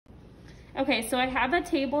Okay, so I have a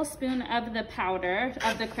tablespoon of the powder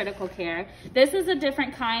of the Critical Care. This is a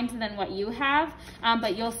different kind than what you have,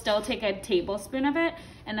 but you'll still take a tablespoon of it.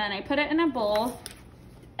 And then I put it in a bowl.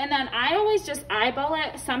 And then I always just eyeball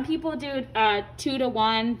it. Some people do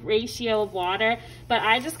 2-to-1 ratio of water, but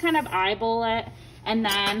I just kind of eyeball it, and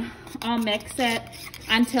then I'll mix it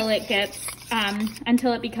until it gets,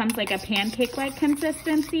 until it becomes like a pancake-like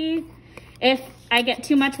consistency. If I get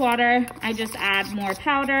too much water, I just add more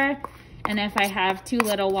powder. And if I have too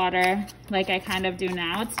little water, like I kind of do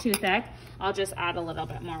now, it's too thick, I'll just add a little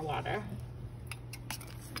bit more water.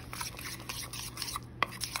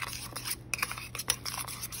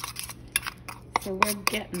 So we're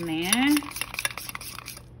getting there.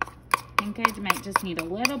 I think I might just need a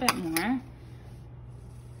little bit more.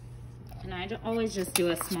 And I always just do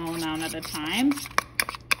a small amount at a time,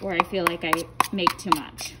 or I feel like I make too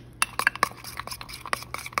much.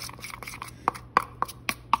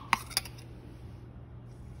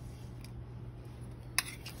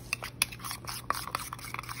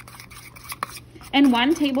 And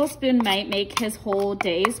 1 tablespoon might make his whole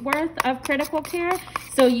day's worth of Critical Care.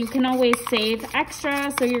 So you can always save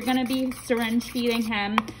extra. So you're gonna be syringe feeding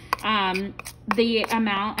him the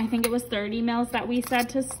amount, I think it was 30 mils that we said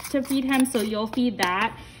to feed him. So you'll feed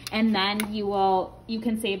that, and then you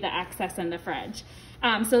can save the excess in the fridge.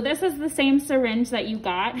 So this is the same syringe that you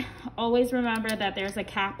got. Always remember that there's a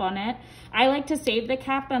cap on it. I like to save the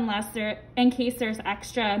cap in case there's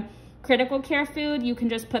extra Critical Care food. You can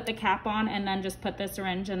just put the cap on and then just put the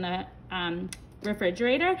syringe in the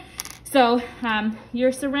refrigerator. So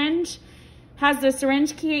your syringe has the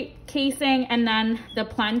syringe casing and then the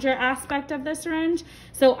plunger aspect of the syringe.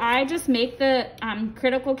 So I just make the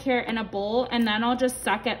Critical Care in a bowl, and then I'll just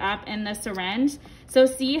suck it up in the syringe. So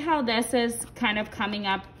see how this is kind of coming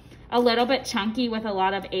up a little bit chunky with a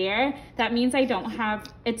lot of air? That means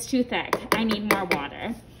it's too thick. I need more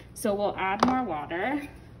water. So we'll add more water.